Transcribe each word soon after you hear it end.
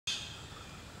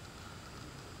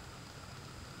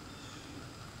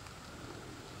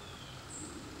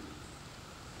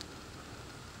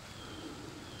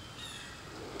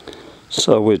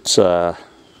So it's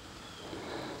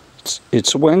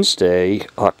Wednesday,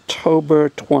 October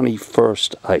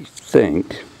 21st, I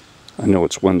think. I know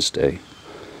it's Wednesday.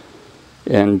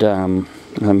 And I'm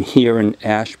here in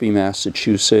Ashby,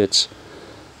 Massachusetts.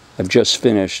 I've just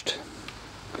finished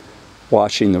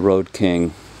washing the Road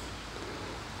King.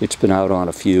 It's been out on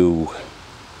a few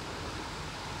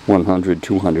 100,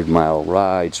 200 mile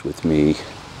rides with me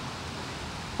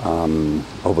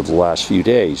over the last few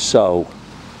days. So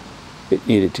it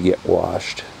needed to get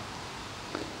washed.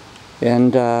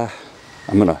 And I'm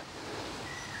going to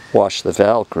wash the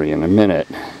Valkyrie in a minute.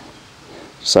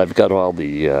 So I've got all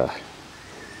the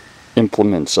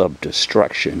implements of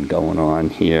destruction going on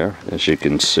here, as you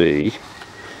can see.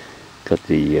 Got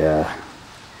the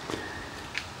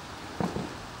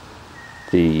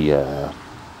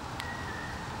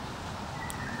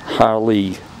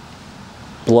Harley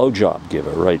blowjob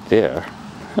giver right there.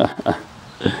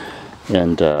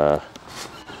 And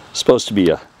supposed to be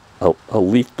a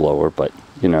leaf blower, but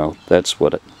you know, that's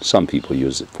what some people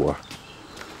use it for.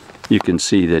 You can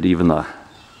see that even the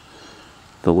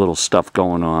little stuff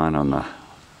going on the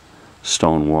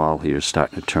stone wall here is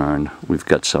starting to turn. We've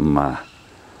got some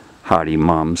hardy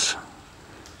mums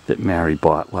that Mary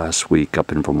bought last week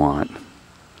up in Vermont.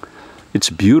 It's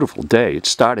a beautiful day. It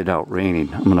started out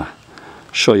raining. I'm going to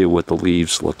show you what the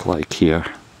leaves look like here.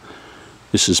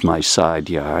 This is my side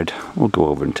yard. We'll go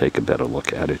over and take a better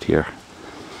look at it here.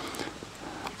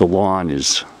 The lawn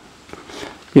is,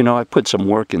 you know, I put some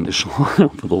work in this lawn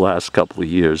over the last couple of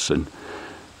years, and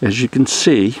as you can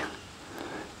see,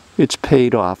 it's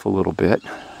paid off a little bit,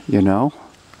 you know.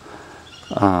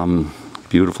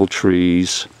 Beautiful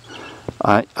trees.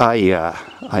 I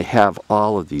have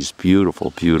all of these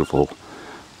beautiful, beautiful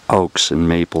oaks and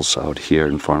maples out here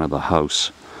in front of the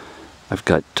house. I've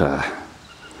got, I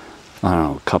don't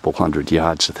know, a couple hundred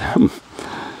yards of them.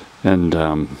 And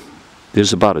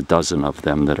there's about a dozen of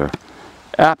them that are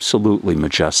absolutely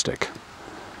majestic.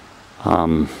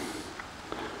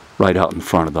 Right out in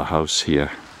front of the house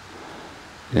here.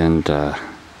 And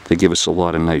they give us a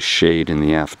lot of nice shade in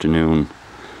the afternoon,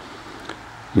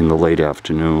 in the late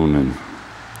afternoon, and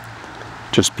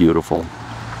just beautiful.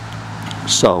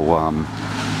 So,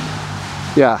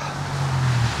 yeah,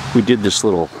 we did this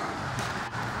little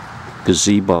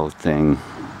gazebo thing,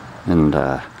 and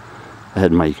I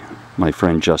had my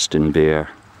friend Justin Bear,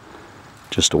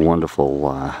 just a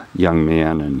wonderful young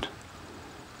man and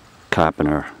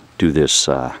carpenter, do this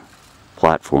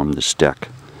platform, this deck,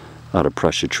 out of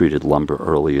pressure-treated lumber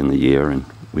early in the year, and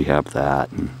we have that,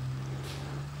 and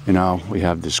you know, we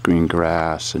have this green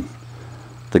grass, and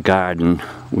the garden.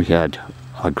 We had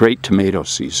a great tomato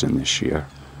season this year,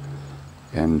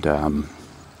 and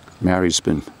Mary's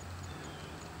been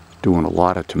doing a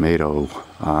lot of tomato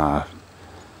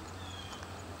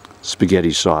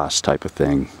spaghetti sauce type of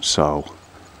thing, so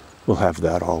we'll have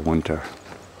that all winter.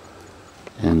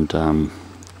 And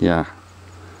yeah,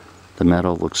 the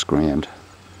meadow looks grand.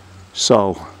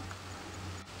 So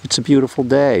it's a beautiful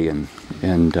day, and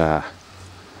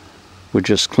we're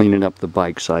just cleaning up the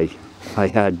bikes. I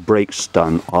had brakes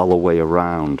done all the way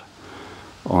around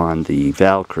on the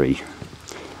Valkyrie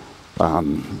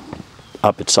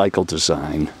up at Cycle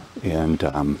Design, and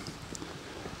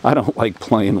I don't like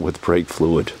playing with brake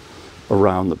fluid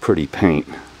around the pretty paint,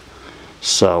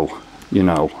 so you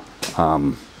know,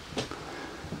 I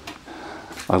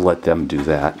let them do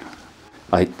that.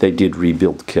 They did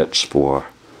rebuild kits for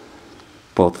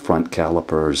both front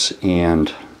calipers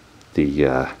and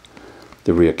the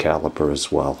rear caliper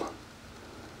as well.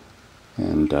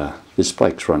 And this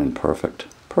bike's running perfect.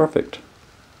 Perfect.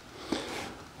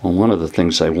 Well, one of the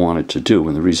things I wanted to do,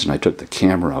 and the reason I took the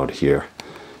camera out here,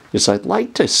 is I'd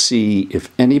like to see if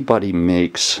anybody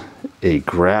makes a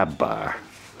grab bar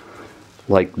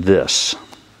like this.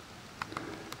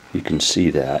 You can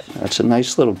see that. That's a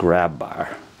nice little grab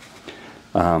bar.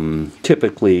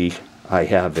 Typically, I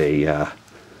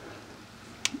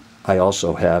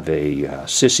also have a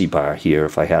sissy bar here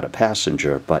if I had a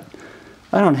passenger, but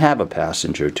I don't have a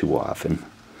passenger too often.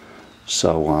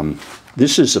 So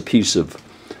this is a piece of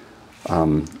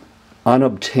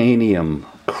unobtainium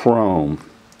chrome.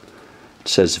 It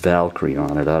says Valkyrie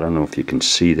on it. I don't know if you can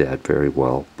see that very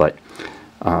well, but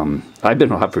I've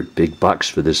been offered big bucks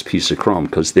for this piece of chrome,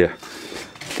 because the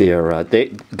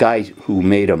guy who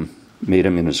made them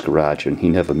in his garage, and he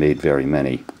never made very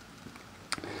many.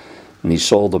 And he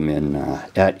sold them in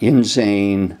at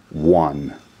Inzane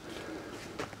 1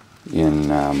 in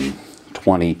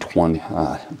 2020.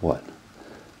 What?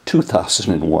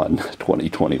 2001,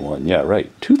 2021. Yeah, right.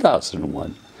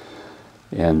 2001.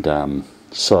 And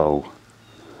so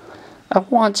I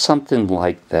want something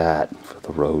like that for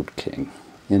the Road King,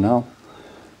 you know?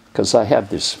 Because I have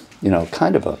this, you know,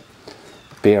 kind of a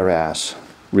bare ass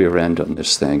rear end on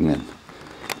this thing, and,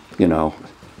 you know,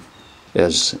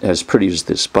 as pretty as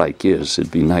this bike is,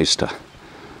 it'd be nice to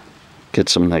get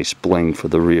some nice bling for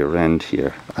the rear end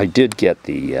here. I did get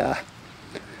the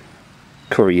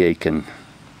Kuryakin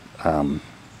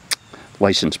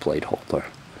license plate holder,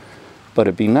 but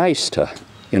it'd be nice to,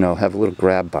 you know, have a little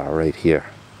grab bar right here.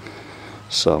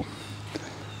 So,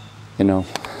 you know,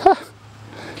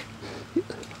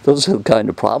 those are the kind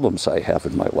of problems I have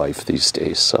in my life these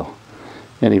days. So,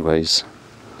 anyways,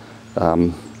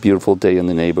 beautiful day in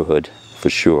the neighborhood for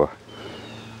sure.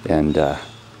 And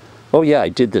oh yeah, I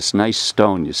did this nice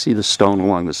stone. You see the stone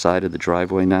along the side of the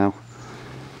driveway now?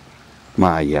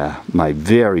 My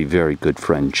very, very good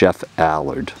friend Jeff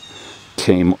Allard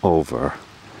came over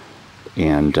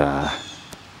and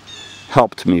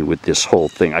helped me with this whole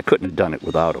thing. I couldn't have done it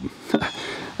without him.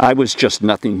 I was just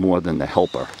nothing more than the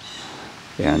helper.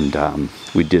 And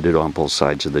we did it on both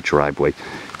sides of the driveway.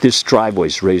 This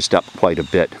driveway's raised up quite a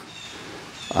bit.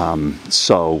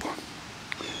 So,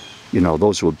 you know,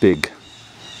 those were big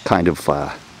kind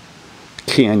of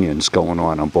canyons going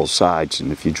on both sides.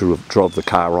 And if you drove the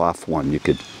car off one, you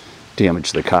could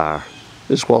damage the car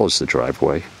as well as the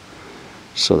driveway.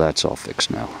 So that's all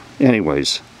fixed now.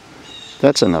 Anyways,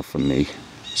 that's enough from me.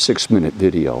 6-minute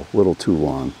video, a little too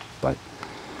long, but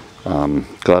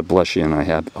God bless you, and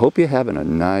I hope you're having a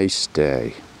nice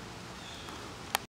day.